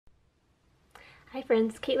Hi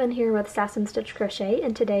friends, Caitlin here with Sass and Stitch Crochet,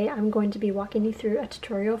 and today I'm going to be walking you through a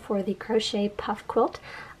tutorial for the crochet puff quilt.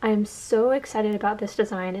 I'm so excited about this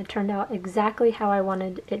design. It turned out exactly how I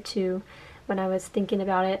wanted it to when I was thinking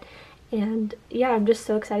about it, and yeah, I'm just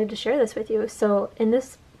so excited to share this with you. So in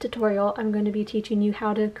this tutorial I'm going to be teaching you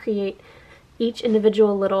how to create each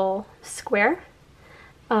individual little square.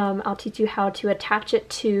 I'll teach you how to attach it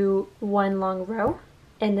to one long row,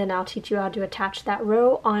 and then I'll teach you how to attach that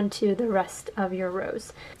row onto the rest of your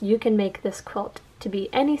rows. You can make this quilt to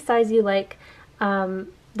be any size you like. The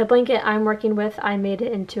blanket I'm working with, I made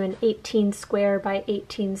it into an 18 square by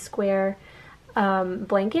 18 square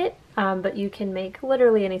blanket, but you can make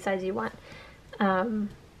literally any size you want.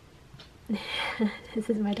 This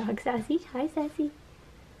is my dog Sassy. Hi Sassy.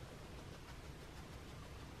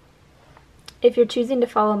 If you're choosing to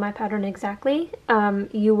follow my pattern exactly,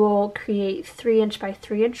 you will create 3" by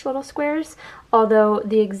 3" little squares, although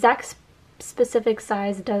the exact specific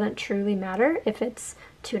size doesn't truly matter. If it's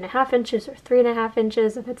 2.5 inches or 3.5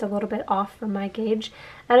 inches, if it's a little bit off from my gauge,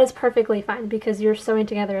 that is perfectly fine because you're sewing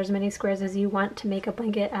together as many squares as you want to make a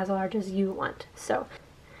blanket as large as you want. So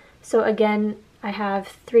again, I have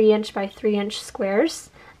 3" by 3"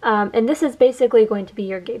 squares. And this is basically going to be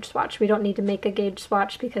your gauge swatch. We don't need to make a gauge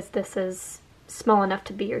swatch because this is small enough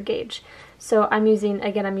to be your gauge. So I'm using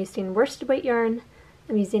worsted weight yarn.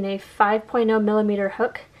 I'm using a 5.0 millimeter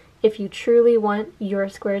hook. If you truly want your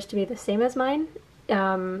squares to be the same as mine,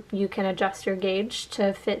 you can adjust your gauge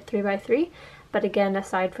to fit 3 by 3. But again,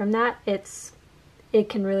 aside from that, it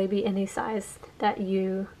can really be any size that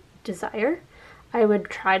you desire. I would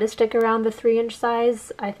try to stick around the 3"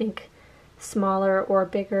 size. I think smaller or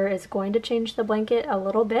bigger is going to change the blanket a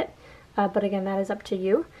little bit, but again, that is up to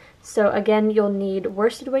you. So again, you'll need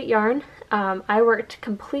worsted weight yarn. I worked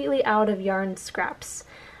completely out of yarn scraps.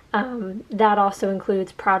 That also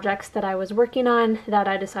includes projects that I was working on that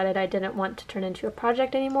I decided I didn't want to turn into a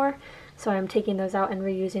project anymore, so I'm taking those out and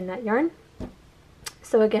reusing that yarn.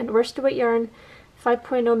 So again, worsted weight yarn,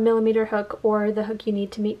 5.0 millimeter hook, or the hook you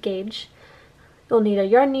need to meet gauge. You'll need a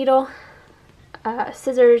yarn needle,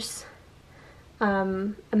 scissors,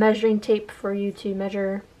 a measuring tape for you to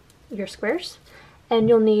measure your squares, and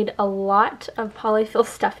you'll need a lot of polyfill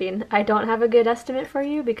stuffing. I don't have a good estimate for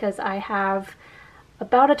you because I have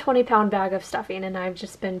about a 20-pound bag of stuffing and I've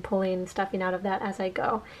just been pulling stuffing out of that as I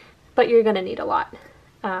go, but you're gonna need a lot.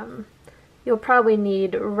 You'll probably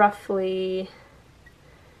need roughly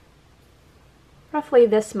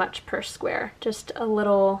this much per square, just a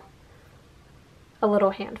little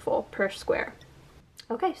handful per square.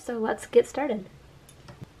 Okay, so let's get started.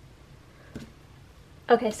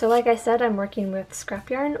 Okay, so like I said, I'm working with scrap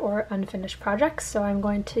yarn or unfinished projects, so I'm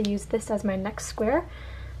going to use this as my next square,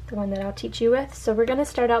 the one that I'll teach you with. So we're going to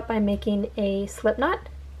start out by making a slip knot.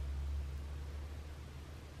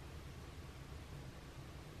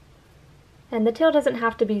 And the tail doesn't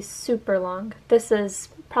have to be super long. This is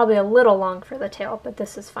probably a little long for the tail, but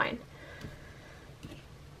this is fine.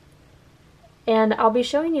 And I'll be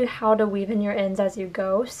showing you how to weave in your ends as you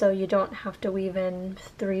go, so you don't have to weave in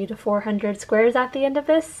 300 to 400 squares at the end of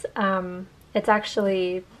this. It's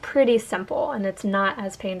actually pretty simple and it's not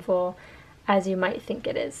as painful as you might think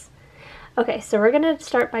it is. Okay, so we're going to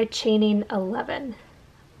start by chaining 11.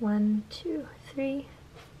 1, 2, 3,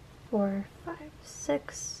 4, 5,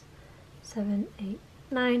 6, 7, 8,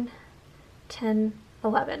 9, 10,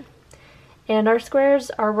 11. And our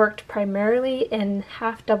squares are worked primarily in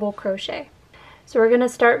half double crochet. So we're going to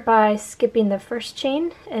start by skipping the first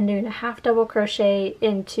chain and doing a half double crochet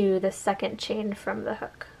into the second chain from the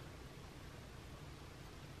hook.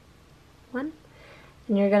 1.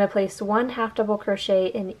 And you're going to place 1 half double crochet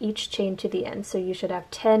in each chain to the end. So you should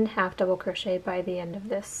have 10 half double crochet by the end of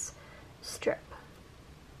this strip.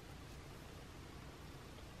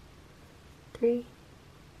 3,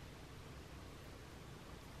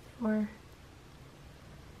 4,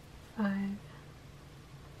 5,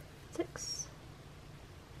 6,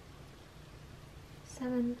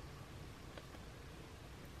 7,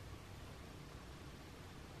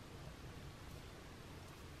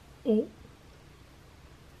 8,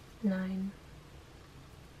 9,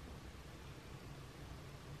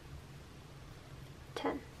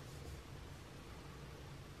 10.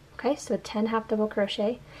 Okay, so 10 half double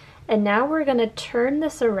crochet. And now we're going to turn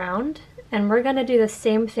this around and we're going to do the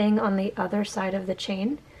same thing on the other side of the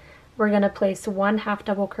chain. We're going to place 1 half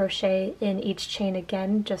double crochet in each chain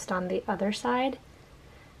again, just on the other side.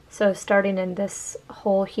 So starting in this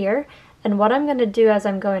hole here, and what I'm going to do as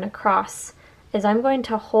I'm going across is I'm going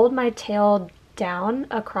to hold my tail down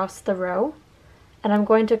across the row and I'm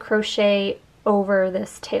going to crochet over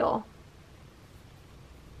this tail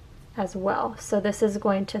as well. So this is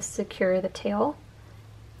going to secure the tail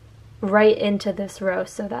right into this row,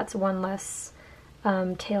 so that's one less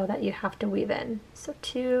tail that you have to weave in. So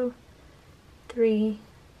 2, 3,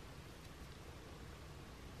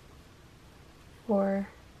 4,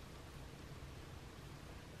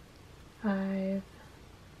 5,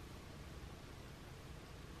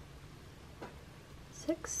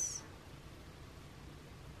 6,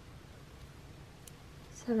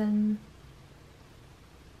 7,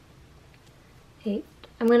 8.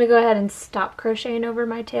 I'm going to go ahead and stop crocheting over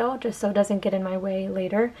my tail just so it doesn't get in my way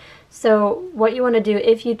later. So what you want to do,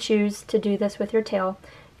 if you choose to do this with your tail,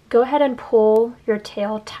 go ahead and pull your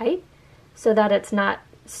tail tight so that it's not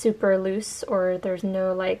super loose or there's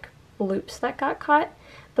no like loops that got caught.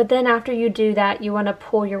 But then after you do that, you want to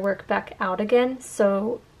pull your work back out again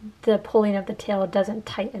so the pulling of the tail doesn't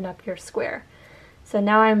tighten up your square. So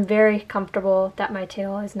now I'm very comfortable that my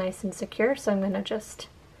tail is nice and secure, so I'm going to just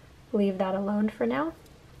leave that alone for now.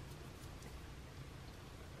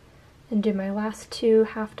 And do my last 2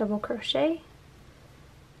 half double crochet.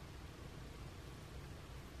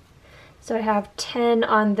 So I have 10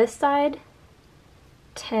 on this side,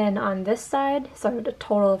 10 on this side, so a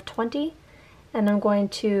total of 20, and I'm going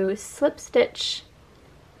to slip stitch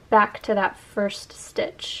back to that first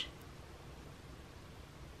stitch.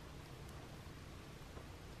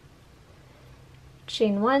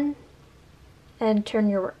 Chain 1 and turn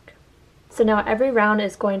your work. So now every round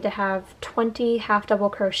is going to have 20 half double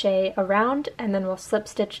crochet around, and then we'll slip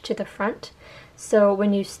stitch to the front. So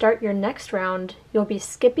when you start your next round, you'll be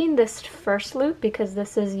skipping this first loop because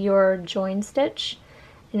this is your join stitch,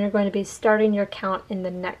 and you're going to be starting your count in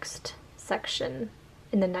the next section,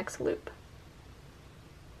 in the next loop.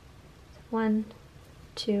 1,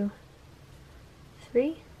 2,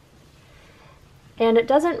 3. And it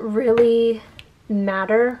doesn't really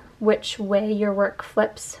matter which way your work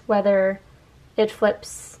flips, whether it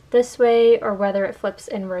flips this way or whether it flips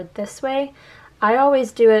inward this way. I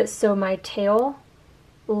always do it so my tail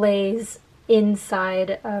lays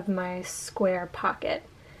inside of my square pocket.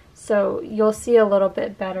 So you'll see a little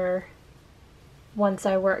bit better once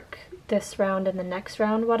I work this round and the next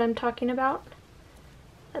round what I'm talking about.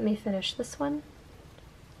 Let me finish this one.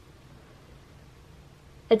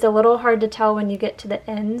 It's a little hard to tell when you get to the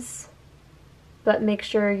ends, but make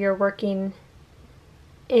sure you're working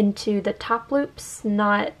into the top loops,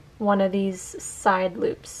 not one of these side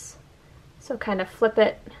loops. So kind of flip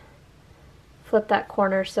it, flip that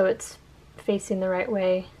corner so it's facing the right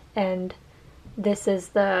way, and these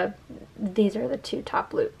are the 2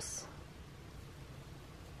 top loops.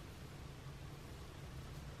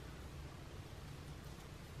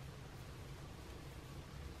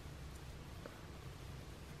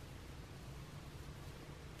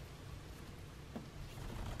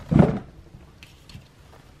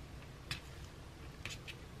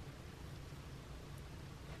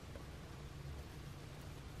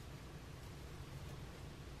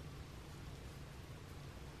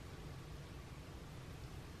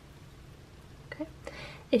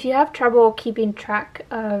 If you have trouble keeping track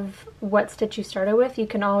of what stitch you started with, you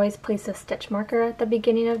can always place a stitch marker at the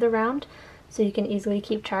beginning of the round so you can easily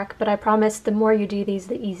keep track, but I promise the more you do these,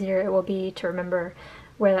 the easier it will be to remember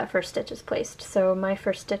where that first stitch is placed. So my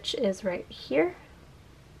first stitch is right here.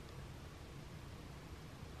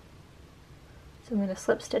 So I'm going to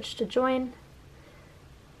slip stitch to join.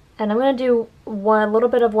 And I'm going to do a little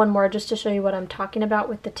bit of one more just to show you what I'm talking about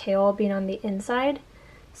with the tail being on the inside.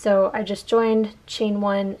 So I just joined, chain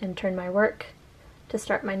 1, and turn my work to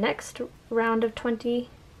start my next round of 20.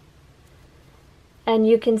 And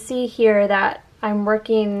you can see here that I'm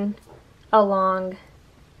working along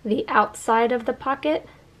the outside of the pocket,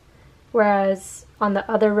 whereas on the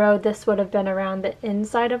other row this would have been around the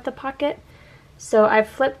inside of the pocket. So I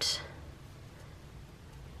flipped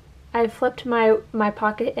my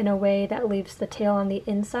pocket in a way that leaves the tail on the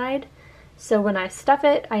inside. So when I stuff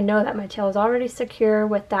it, I know that my tail is already secure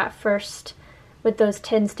with those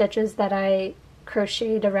 10 stitches that I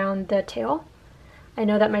crocheted around the tail. I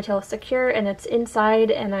know that my tail is secure and it's inside,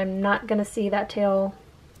 and I'm not going to see that tail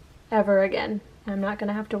ever again. I'm not going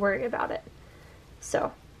to have to worry about it.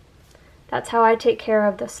 So that's how I take care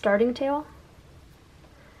of the starting tail.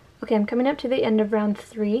 Okay, I'm coming up to the end of round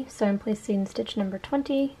 3, so I'm placing stitch number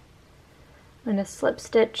 20. I'm going to slip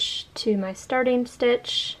stitch to my starting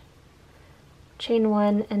stitch, chain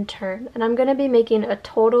 1, and turn. And I'm going to be making a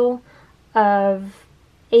total of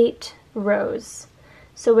 8 rows.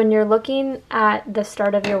 So when you're looking at the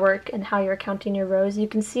start of your work and how you're counting your rows, you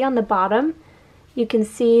can see on the bottom, you can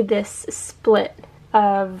see this split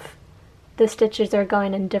of the stitches are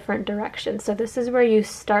going in different directions. So this is where you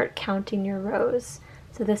start counting your rows.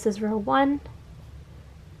 So this is row 1,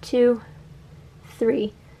 2,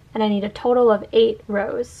 3, and I need a total of 8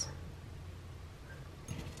 rows.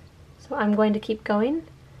 So I'm going to keep going,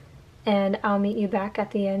 and I'll meet you back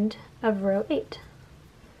at the end of row 8.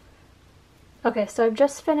 Okay, so I've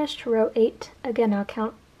just finished row 8. Again, I'll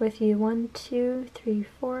count with you 1, 2, 3,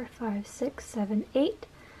 4, 5, 6, 7, 8.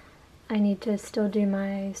 I need to still do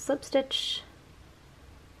my slip stitch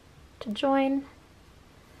to join.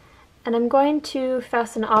 And I'm going to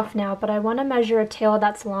fasten off now, but I want to measure a tail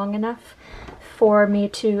that's long enough for me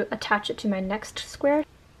to attach it to my next square.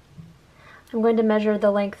 I'm going to measure the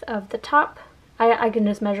length of the top. I can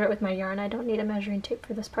just measure it with my yarn. I don't need a measuring tape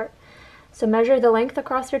for this part. So measure the length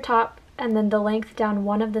across your top and then the length down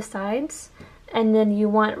one of the sides. And then you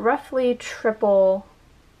want roughly triple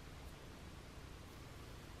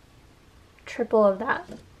of that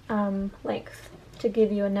length to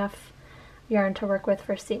give you enough yarn to work with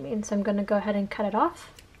for seaming. So I'm going to go ahead and cut it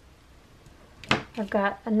off. I've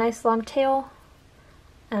got a nice long tail,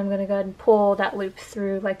 and I'm going to go ahead and pull that loop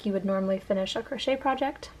through like you would normally finish a crochet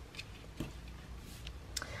project.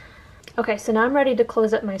 Okay, so now I'm ready to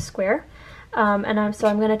close up my square, so I'm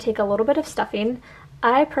going to take a little bit of stuffing.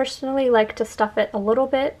 I personally like to stuff it a little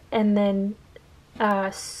bit and then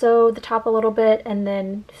sew the top a little bit and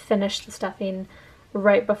then finish the stuffing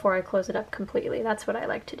right before I close it up completely. That's what I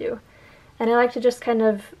like to do. And I like to just kind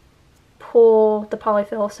of pull the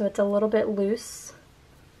polyfill so it's a little bit loose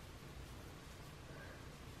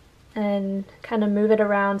and kind of move it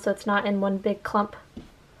around so it's not in one big clump.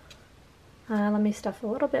 Let me stuff a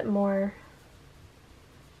little bit more.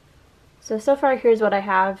 So far here's what I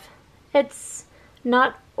have. It's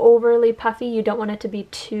not overly puffy. You don't want it to be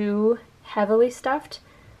too heavily stuffed,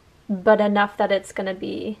 but enough that it's going to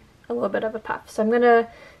be a little bit of a puff. So I'm going to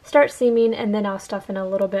start seaming and then I'll stuff in a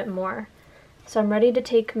little bit more. So I'm ready to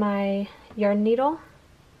take my yarn needle.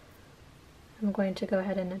 I'm going to go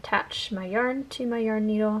ahead and attach my yarn to my yarn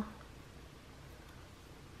needle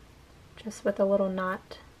just with a little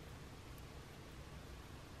knot.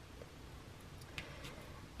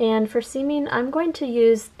 And for seaming, I'm going to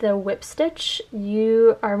use the whip stitch.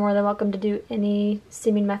 You are more than welcome to do any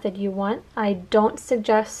seaming method you want. I don't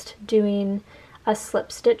suggest doing a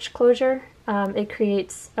slip stitch closure. It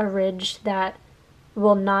creates a ridge that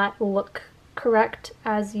will not look correct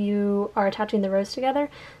as you are attaching the rows together.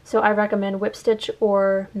 So I recommend whip stitch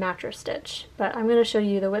or mattress stitch, but I'm going to show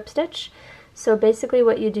you the whip stitch. So basically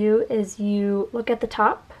what you do is you look at the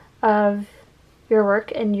top of your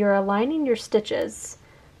work and you're aligning your stitches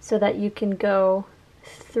so that you can go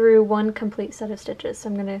through one complete set of stitches. So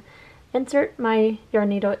I'm going to insert my yarn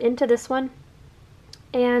needle into this one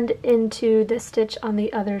and into this stitch on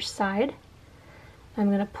the other side. I'm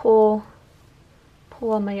going to pull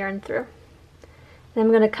all my yarn through. And I'm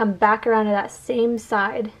going to come back around to that same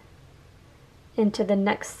side into the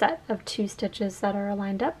next set of 2 stitches that are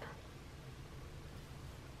lined up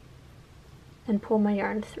and pull my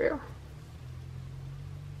yarn through.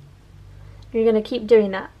 You're going to keep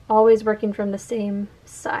doing that, always working from the same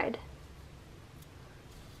side.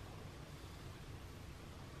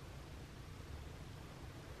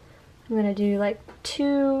 I'm going to do like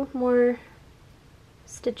 2 more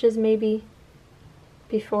stitches maybe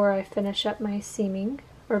before I finish up my seaming,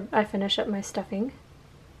 or I finish up my stuffing.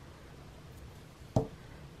 So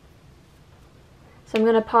I'm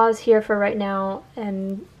going to pause here for right now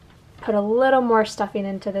and put a little more stuffing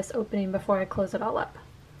into this opening before I close it all up.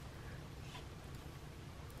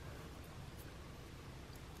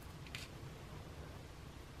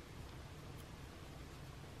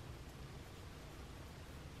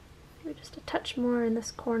 Maybe just a touch more in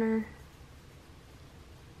this corner.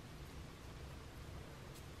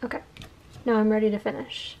 Okay, now I'm ready to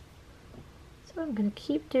finish. So I'm going to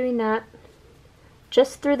keep doing that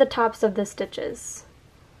just through the tops of the stitches.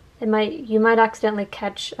 You might accidentally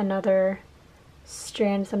catch another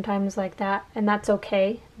strand sometimes like that, and that's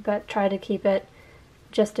okay, but try to keep it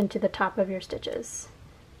just into the top of your stitches.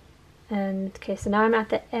 And okay, so now I'm at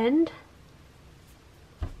the end.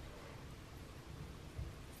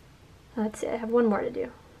 Let's see, I have one more to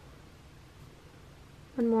do.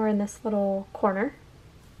 One more in this little corner.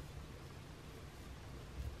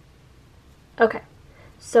 Okay,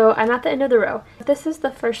 so I'm at the end of the row. If this is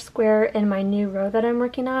the first square in my new row that I'm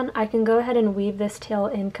working on, I can go ahead and weave this tail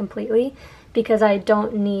in completely because I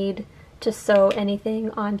don't need to sew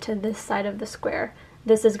anything onto this side of the square.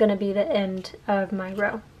 This is going to be the end of my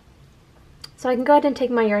row. So I can go ahead and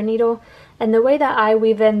take my yarn needle, and the way that I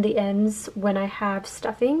weave in the ends when I have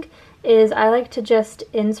stuffing is I like to just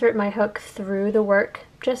insert my hook through the work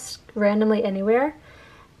just randomly anywhere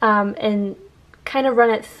and kind of run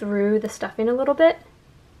it through the stuffing a little bit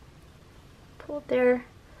pull it there.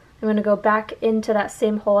 I'm going to go back into that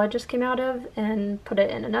same hole I just came out of and put it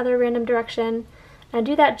in another random direction. And I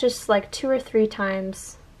do that just like 2 or 3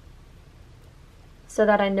 times so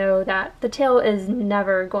that I know that the tail is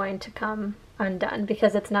never going to come undone,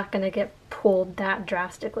 because it's not going to get pulled that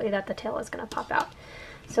drastically that the tail is going to pop out.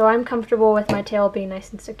 So I'm comfortable with my tail being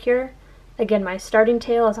nice and secure. Again, my starting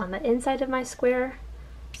tail is on the inside of my square,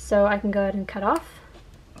 so I can go ahead and cut off.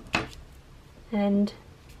 And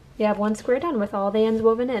you have one square done with all the ends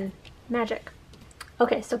woven in. Magic.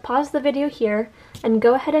 Okay, so pause the video here and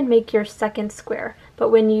go ahead and make your second square. But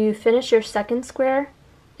when you finish your second square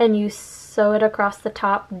and you sew it across the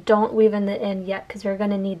top, don't weave in the end yet, because you're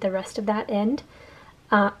going to need the rest of that end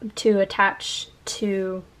to attach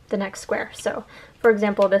to the next square. So for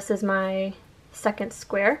example, this is my second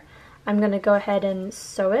square. I'm going to go ahead and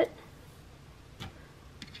sew it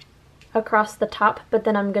across the top, but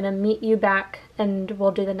then I'm going to meet you back and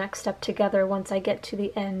we'll do the next step together once I get to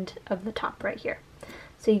the end of the top right here.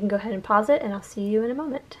 So you can go ahead and pause it and I'll see you in a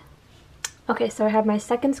moment. Okay, so I have my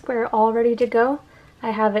second square all ready to go. I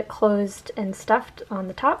have it closed and stuffed on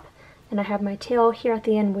the top, and I have my tail here at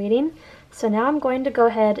the end waiting. So now I'm going to go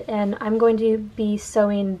ahead and I'm going to be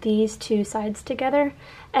sewing these 2 sides together,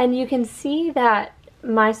 and you can see that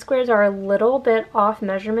my squares are a little bit off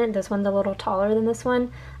measurement. This one's a little taller than this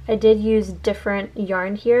one. I did use different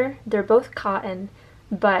yarn here. They're both cotton,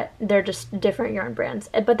 but they're just different yarn brands.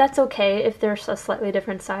 But that's okay if they're a slightly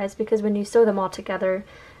different size, because when you sew them all together,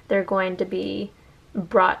 they're going to be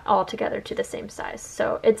brought all together to the same size.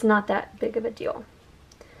 So it's not that big of a deal.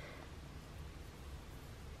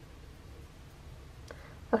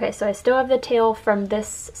 Okay, so I still have the tail from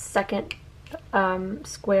this second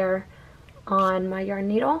square on my yarn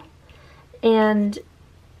needle, and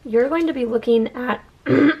you're going to be looking at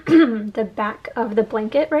the back of the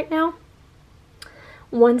blanket right now.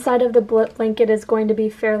 One side of the blanket is going to be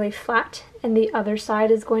fairly flat and the other side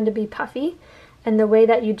is going to be puffy, and the way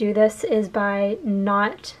that you do this is by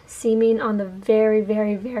not seaming on the very,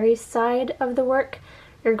 very, very side of the work.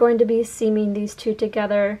 You're going to be seaming these 2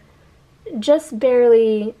 together just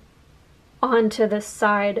barely onto the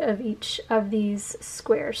side of each of these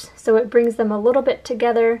squares. So it brings them a little bit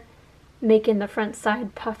together, making the front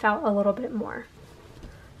side puff out a little bit more.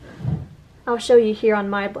 I'll show you here on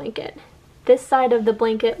my blanket. This side of the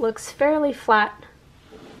blanket looks fairly flat.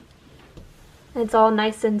 It's all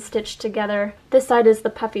nice and stitched together. This side is the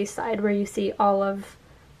puffy side where you see all of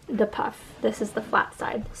the puff. This is the flat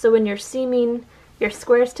side. So when you're seaming your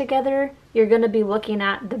squares together, you're going to be looking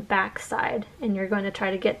at the back side, and you're going to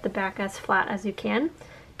try to get the back as flat as you can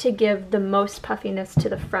to give the most puffiness to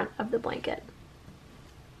the front of the blanket.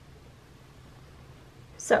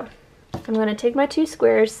 So I'm going to take my 2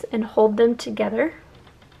 squares and hold them together,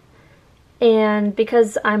 and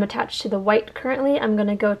because I'm attached to the white currently, I'm going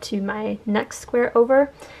to go to my next square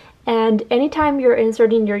over. And anytime you're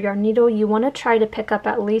inserting your yarn needle, you want to try to pick up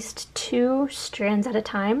at least 2 strands at a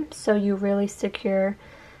time so you really secure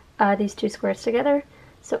these 2 squares together.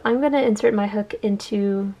 So I'm going to insert my hook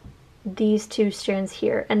into these 2 strands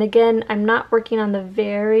here. And again, I'm not working on the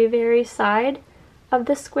very, very side of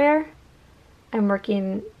the square. I'm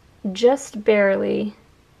working just barely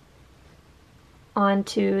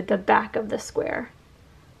onto the back of the square.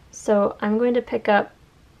 So I'm going to pick up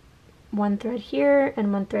 1 thread here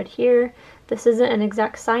and 1 thread here. This isn't an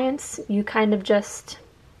exact science. You kind of just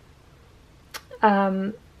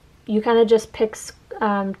pick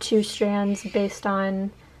 2 strands based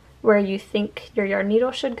on where you think your yarn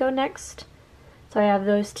needle should go next. So I have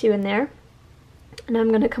those 2 in there, and I'm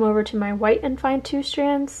going to come over to my white and find 2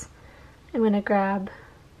 strands. I'm going to grab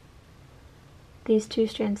these 2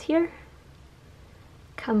 strands here,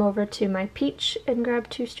 come over to my peach and grab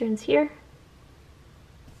 2 strands here,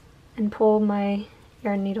 and pull my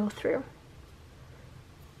yarn needle through.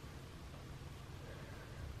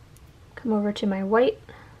 Come over to my white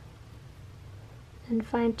and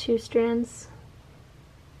find 2 strands.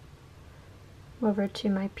 Over to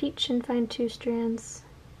my peach and find 2 strands.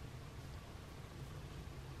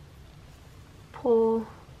 Pull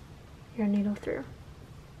your needle through.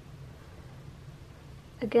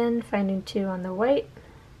 Again, finding 2 on the white.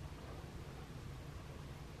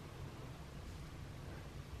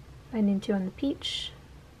 Finding 2 on the peach.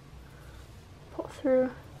 Pull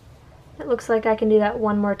through. It looks like I can do that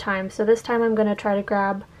one more time. So this time I'm going to try to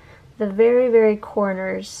grab the very, very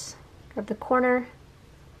corners. Grab the corner.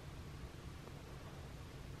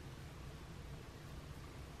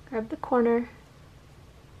 Grab the corner.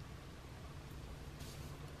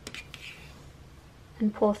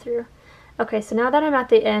 And pull through. Okay, so now that I'm at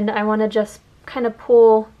the end, I want to just kind of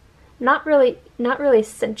pull not really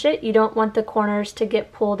cinch it. You don't want the corners to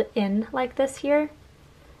get pulled in like this here,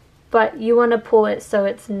 but you want to pull it so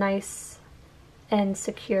it's nice and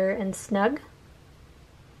secure and snug.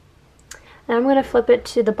 And I'm going to flip it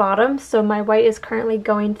to the bottom, so my white is currently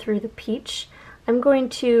going through the peach. I'm going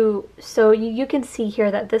to, so you can see here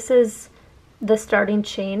that this is the starting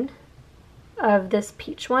chain of this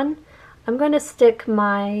peach one. I'm going to stick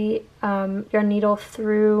my yarn needle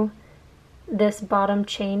through this bottom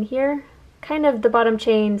chain here, kind of the bottom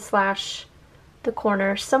chain slash the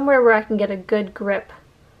corner, somewhere where I can get a good grip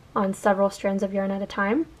on several strands of yarn at a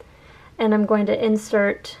time. And I'm going to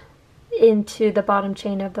insert into the bottom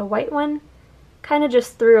chain of the white one, kind of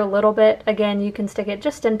just through a little bit. Again, you can stick it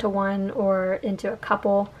just into one or into a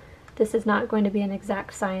couple. This is not going to be an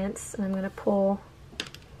exact science, and I'm going to pull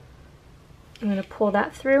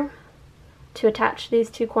that through to attach these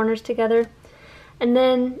two corners together. And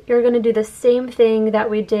then you're going to do the same thing that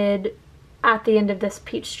we did at the end of this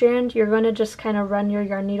peach strand. You're going to just kind of run your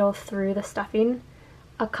yarn needle through the stuffing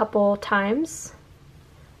a couple times.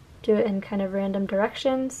 Do it in kind of random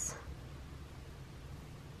directions.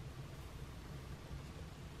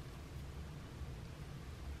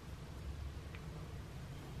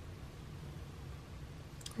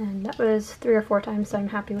 And that was 3 or 4 times, so I'm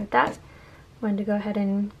happy with that. I'm going to go ahead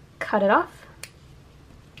and cut it off.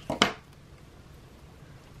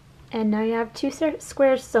 And now you have 2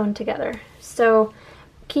 squares sewn together. So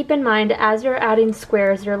keep in mind, as you're adding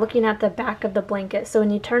squares, you're looking at the back of the blanket. So when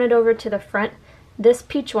you turn it over to the front, this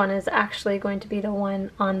peach one is actually going to be the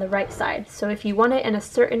one on the right side. So if you want it in a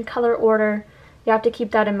certain color order, you have to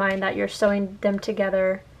keep that in mind, that you're sewing them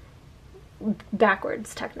together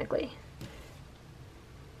backwards, technically.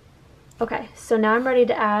 Okay, so now I'm ready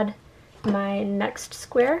to add my next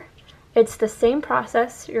square. It's the same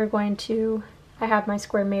process. You're going to, I have my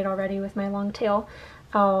square made already with my long tail.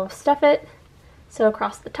 I'll stuff it, sew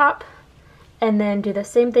across the top, and then do the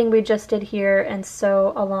same thing we just did here and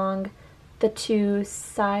sew along the 2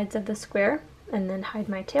 sides of the square, and then hide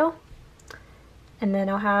my tail. And then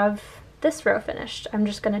I'll have this row finished. I'm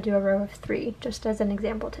just going to do a row of 3 just as an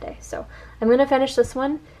example today. So I'm going to finish this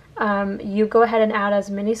one. You go ahead and add as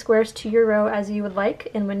many squares to your row as you would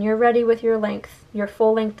like, and when you're ready with your length, your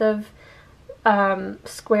full length of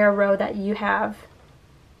square row that you have,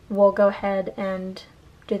 we'll go ahead and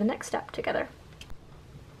do the next step together.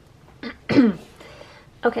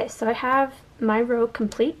 Okay, so I have my row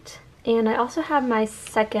complete, and I also have my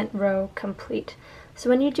second row complete. So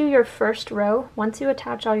when you do your first row, once you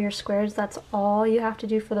attach all your squares, that's all you have to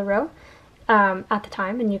do for the row at the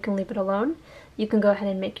time, and you can leave it alone. You can go ahead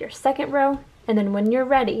and make your second row, and then when you're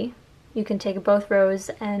ready, you can take both rows,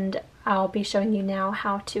 and I'll be showing you now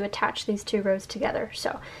how to attach these 2 rows together.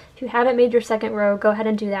 So if you haven't made your second row, go ahead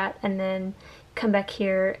and do that, and then come back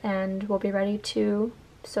here and we'll be ready to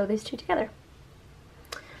sew these 2 together.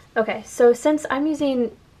 Okay, so since I'm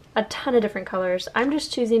using a ton of different colors, I'm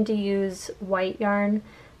just choosing to use white yarn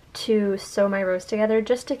to sew my rows together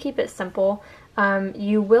just to keep it simple.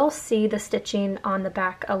 You will see the stitching on the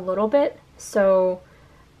back a little bit, so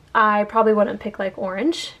I probably wouldn't pick like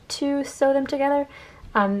orange to sew them together.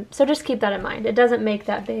 So just keep that in mind. It doesn't make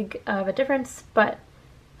that big of a difference, but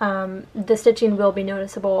the stitching will be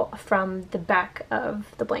noticeable from the back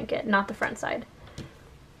of the blanket, not the front side.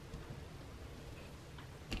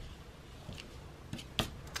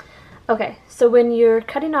 Okay, so when you're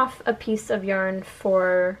cutting off a piece of yarn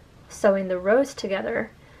for sewing the rows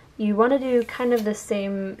together, you want to do kind of the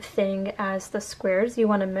same thing as the squares. You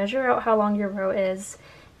want to measure out how long your row is,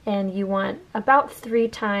 and you want about 3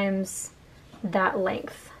 times that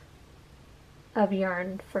length of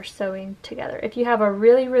yarn for sewing together. If you have a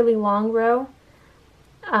really, really long row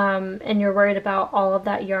and you're worried about all of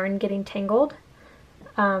that yarn getting tangled,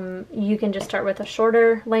 you can just start with a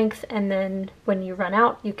shorter length, and then when you run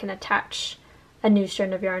out, you can attach a new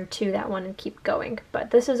strand of yarn to that one and keep going.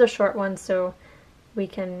 But this is a short one, so we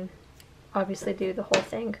can obviously do the whole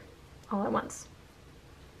thing all at once.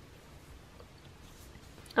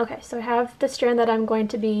 Okay, so I have the strand that I'm going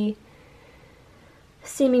to be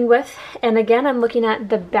seaming with, and again I'm looking at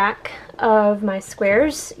the back of my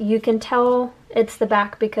squares. You can tell it's the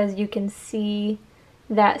back because you can see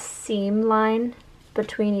that seam line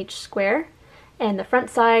between each square, and the front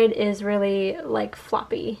side is really like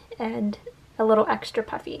floppy and a little extra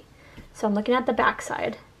puffy. So I'm looking at the back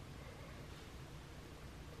side.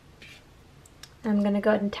 I'm going to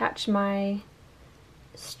go ahead and attach my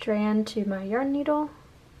strand to my yarn needle.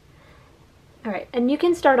 Alright, and you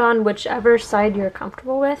can start on whichever side you're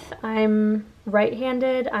comfortable with. I'm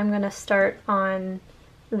right-handed. I'm going to start on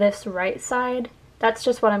this right side that's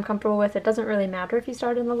just what I'm comfortable with. It doesn't really matter if you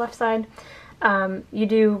start on the left side. You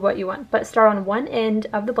do what you want, but start on one end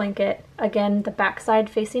of the blanket, again the back side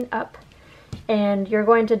facing up, and you're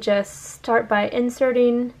going to just start by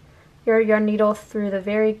inserting your yarn needle through the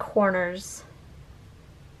very corners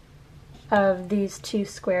of these two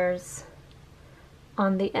squares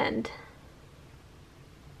on the end.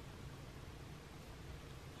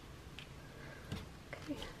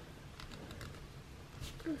 Okay.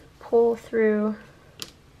 Pull through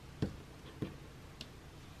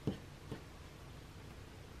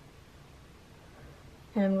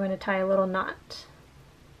and I'm going to tie a little knot.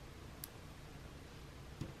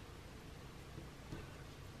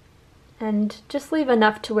 And just leave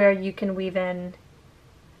enough to where you can weave in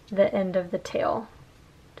the end of the tail.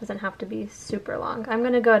 Doesn't have to be super long. I'm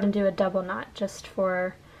going to go ahead and do a double knot just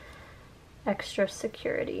for extra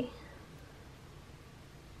security.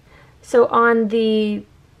 So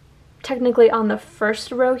technically on the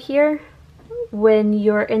first row here, when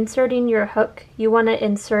you're inserting your hook, you want to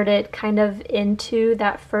insert it kind of into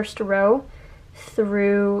that first row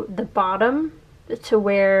through the bottom to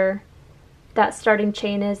where that starting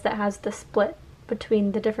chain is that has the split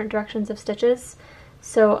between the different directions of stitches.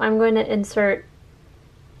 So I'm going to insert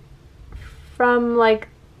from, like,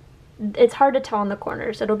 it's hard to tell in the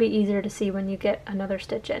corners. It'll be easier to see when you get another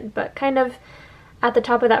stitch in, but kind of at the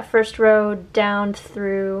top of that first row down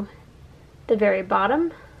through the very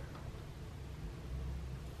bottom.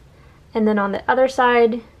 And then on the other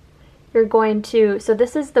side, you're going to, so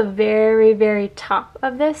this is the very, very top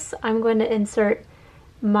of this. I'm going to insert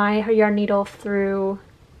my yarn needle through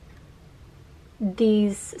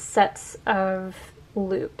these sets of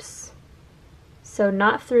loops. So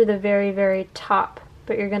not through the very, very top,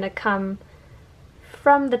 but you're going to come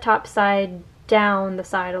from the top side down the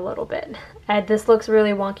side a little bit. This looks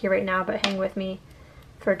really wonky right now, but hang with me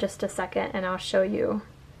for just a second and I'll show you.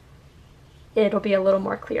 It'll be a little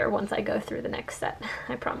more clear once I go through the next set,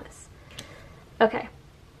 I promise. Okay,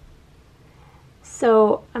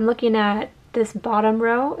 so I'm looking at this bottom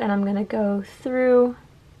row and I'm going to go through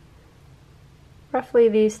roughly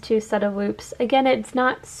these two set of loops. Again, it's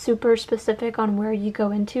not super specific on where you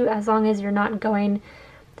go into, as long as you're not going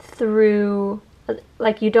through,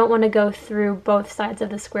 like, you don't want to go through both sides of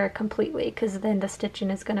the square completely, because then the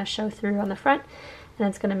stitching is going to show through on the front and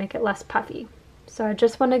it's going to make it less puffy. So I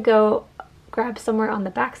just want to go grab somewhere on the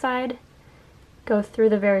back side, go through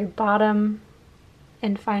the very bottom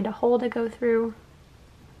and find a hole to go through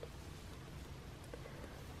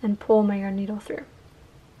and pull my yarn needle through.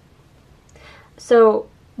 So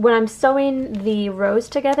when I'm sewing the rows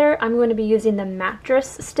together, I'm going to be using the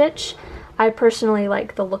mattress stitch. I personally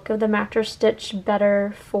like the look of the mattress stitch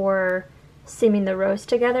better for seaming the rows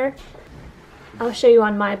together. I'll show you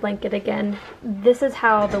on my blanket again. This is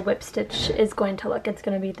how the whip stitch is going to look. It's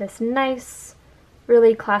going to be this nice,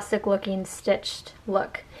 really classic looking stitched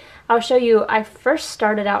look. I'll show you, I first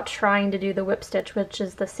started out trying to do the whip stitch, which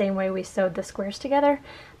is the same way we sewed the squares together,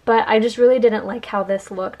 but I just really didn't like how this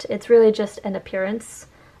looked. It's really just an appearance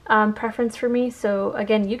preference for me. So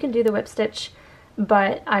again, you can do the whip stitch,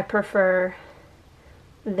 but I prefer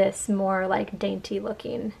this more like dainty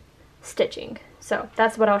looking stitching. So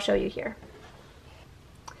that's what I'll show you here.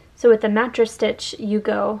 So with the mattress stitch, you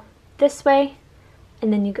go this way,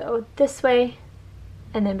 and then you go this way,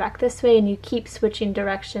 and then back this way, and you keep switching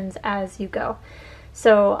directions as you go.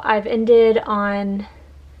 So I've ended on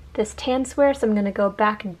this tan square, so I'm going to go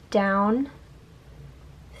back down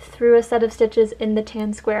through a set of stitches in the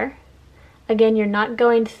tan square. Again, you're not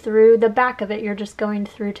going through the back of it, you're just going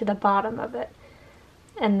through to the bottom of it.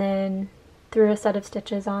 And then through a set of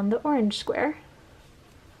stitches on the orange square.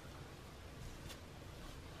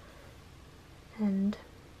 And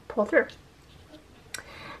pull through.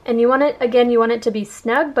 And you want it, again, you want it to be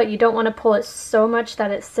snug, but you don't want to pull it so much that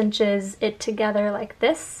it cinches it together like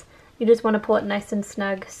this. You just want to pull it nice and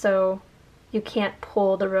snug so you can't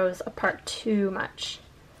pull the rows apart too much.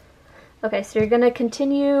 Okay, so you're going to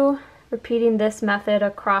continue repeating this method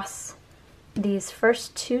across these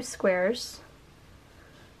first two squares.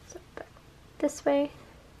 So back this way.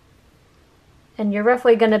 And you're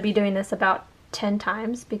roughly going to be doing this about 10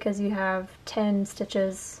 times because you have 10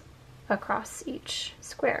 stitches across each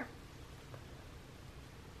square.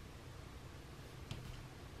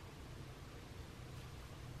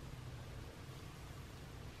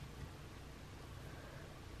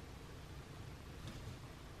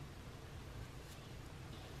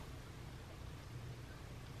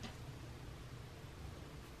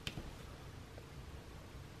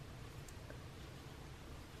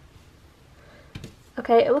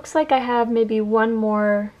 Okay, it looks like I have maybe one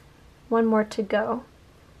more to go.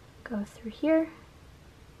 Go through here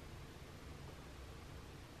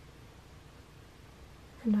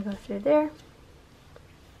And I'll go through there.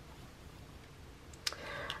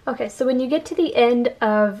 Okay, so when you get to the end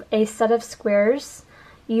of a set of squares,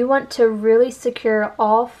 you want to really secure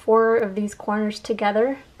all 4 of these corners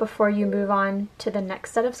together before you move on to the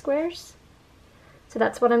next set of squares. So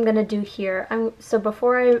that's what I'm going to do here. So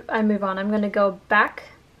before I move on, I'm going to go back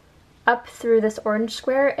up through this orange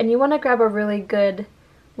square, and you want to grab a really good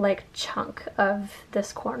like chunk of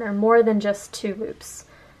this corner, more than just 2 loops,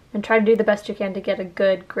 and try to do the best you can to get a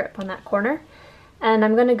good grip on that corner. And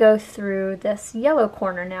I'm going to go through this yellow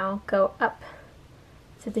corner now, go up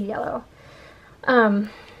to the yellow.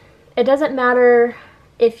 It doesn't matter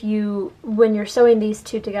if you, when you're sewing these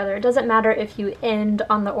 2 together, it doesn't matter if you end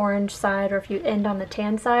on the orange side or if you end on the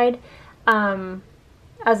tan side.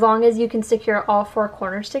 As long as you can secure all 4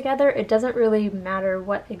 corners together, it doesn't really matter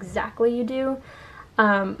what exactly you do.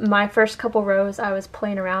 My first couple rows I was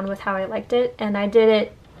playing around with how I liked it, and I did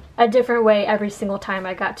it a different way every single time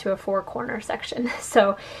I got to a 4-corner section.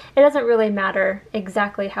 So it doesn't really matter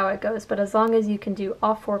exactly how it goes, but as long as you can do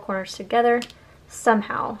all 4 corners together,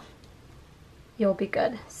 somehow you'll be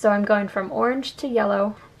good. So I'm going from orange to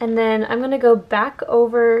yellow, and then I'm going to go back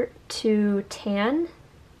over to tan.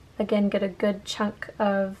 Again, get a good chunk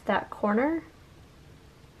of that corner.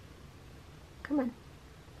 Come on.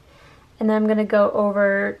 And then I'm going to go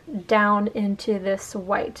over down into this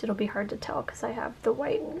white. It'll be hard to tell because I have the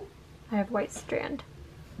white. I have white strand.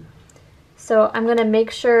 So I'm going to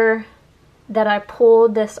make sure that I pull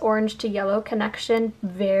this orange to yellow connection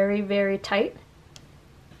very, very tight.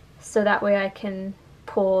 So that way I can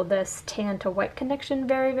pull this tan to white connection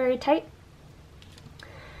very, very tight.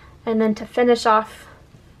 And then to finish off,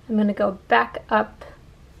 I'm going to go back up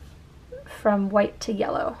from white to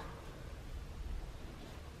yellow.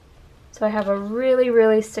 So I have a really,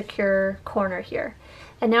 really secure corner here.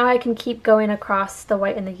 And now I can keep going across the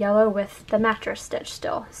white and the yellow with the mattress stitch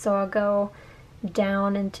still. So I'll go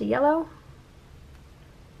down into yellow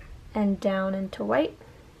and down into white.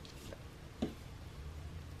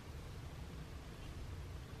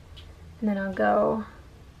 And then I'll go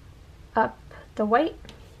up the white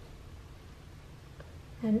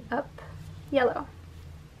and up yellow.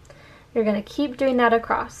 You're going to keep doing that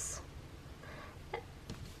across.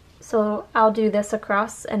 So I'll do this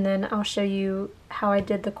across, and then I'll show you how I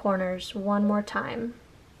did the corners one more time.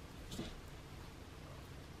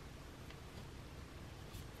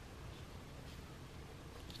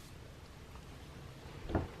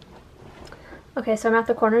 Okay, so I'm at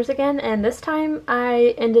the corners again, and this time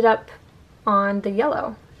I ended up on the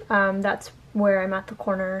yellow. That's where I'm at the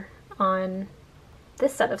corner on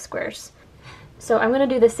this set of squares. So I'm going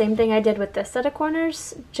to do the same thing I did with this set of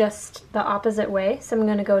corners, just the opposite way. So I'm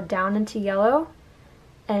going to go down into yellow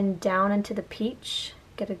and down into the peach,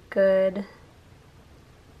 get a good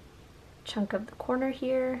chunk of the corner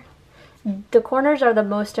here. The corners are the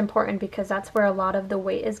most important because that's where a lot of the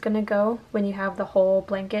weight is going to go when you have the whole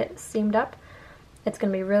blanket seamed up. It's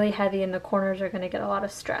going to be really heavy and the corners are going to get a lot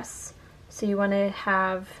of stress. So you want to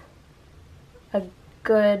have a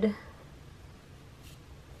good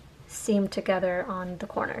seam together on the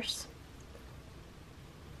corners.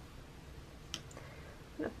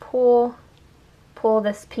 I'm going to pull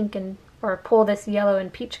this pink and, or pull this yellow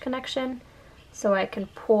and peach connection so I can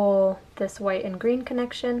pull this white and green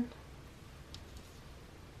connection.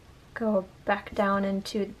 Go back down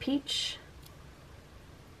into the peach,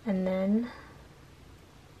 and then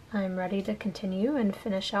I'm ready to continue and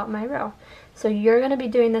finish out my row. So you're going to be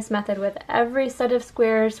doing this method with every set of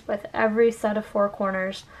squares, with every set of 4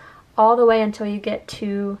 corners, all the way until you get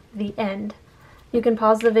to the end. You can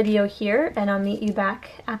pause the video here and I'll meet you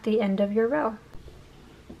back at the end of your row.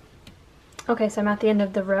 Okay, so I'm at the end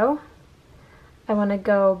of the row. I want to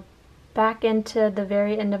go back into the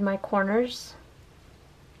very end of my corners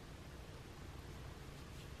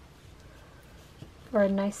for a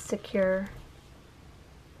nice secure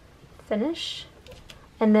finish.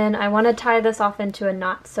 And then I want to tie this off into a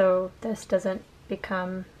knot so this doesn't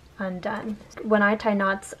become undone. When I tie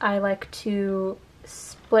knots, I like to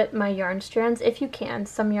split my yarn strands if you can.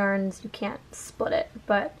 Some yarns you can't split it,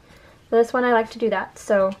 but this one I like to do that.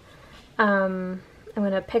 So I'm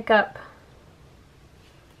going to pick up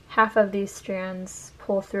half of these strands,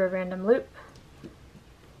 pull through a random loop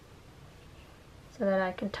so that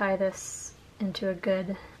I can tie this into a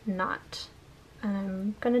good knot. And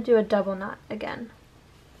I'm going to do a double knot again.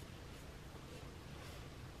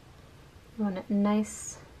 I want it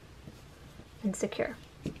nice and secure.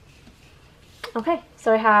 Okay,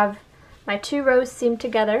 so I have my 2 rows seamed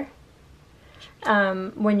together.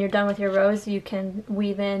 When you're done with your rows, you can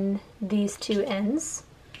weave in these 2 ends.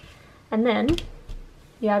 And then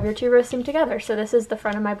you have your two rows seamed together. So this is the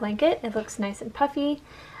front of my blanket. It looks nice and puffy.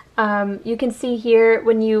 You can see here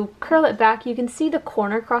when you curl it back, you can see the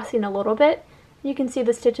corner crossing a little bit. You can see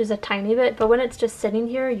the stitches a tiny bit, but when it's just sitting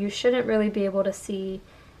here, you shouldn't really be able to see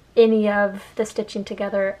any of the stitching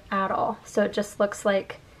together at all. So it just looks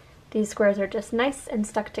like these squares are just nice and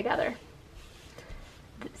stuck together.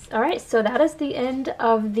 Alright, so that is the end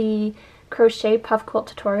of the crochet puff quilt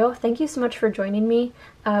tutorial. Thank you so much for joining me.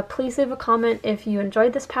 Please leave a comment if you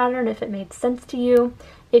enjoyed this pattern, if it made sense to you.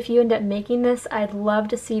 If you end up making this, I'd love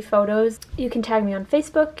to see photos. You can tag me on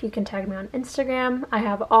Facebook, you can tag me on Instagram. I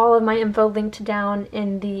have all of my info linked down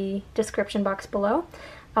in the description box below.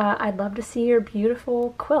 I'd love to see your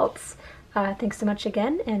beautiful quilts. Thanks so much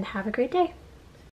again, and have a great day.